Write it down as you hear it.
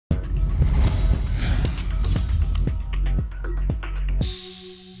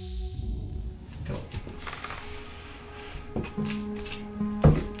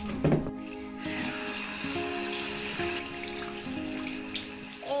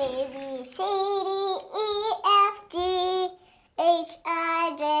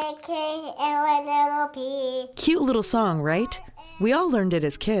Cute little song, right? We all learned it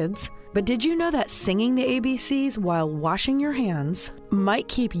as kids. But did you know that singing the ABCs while washing your hands might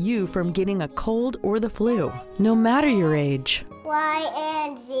keep you from getting a cold or the flu, no matter your age? Y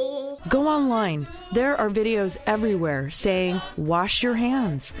and Z. Go online. There are videos everywhere saying, wash your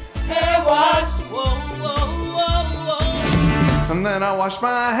hands. Hey, wash. Whoa, whoa, whoa, whoa. And then I wash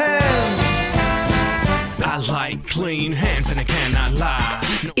my hands. I like clean hands and I cannot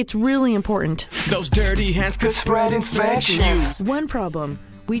lie. It's really important. Those dirty hands could spread infection. One problem,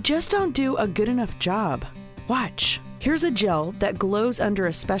 we just don't do a good enough job. Watch. Here's a gel that glows under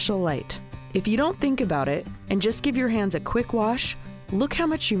a special light. If you don't think about it and just give your hands a quick wash, look how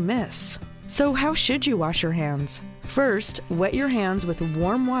much you miss. So how should you wash your hands? First, wet your hands with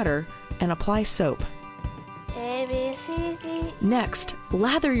warm water and apply soap. A, B, C, D. Next,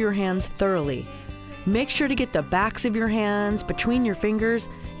 lather your hands thoroughly. Make sure to get the backs of your hands, between your fingers,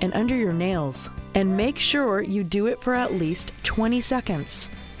 and under your nails. And make sure you do it for at least 20 seconds.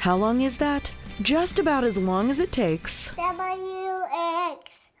 How long is that? Just about as long as it takes W,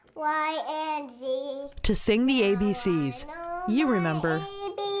 X, Y, and Z. to sing the ABCs. You remember.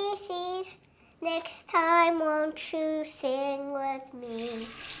 ABCs. Next time, won't you sing with me?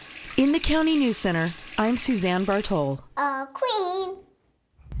 In the County News Center, I'm Suzanne Bartole. A queen.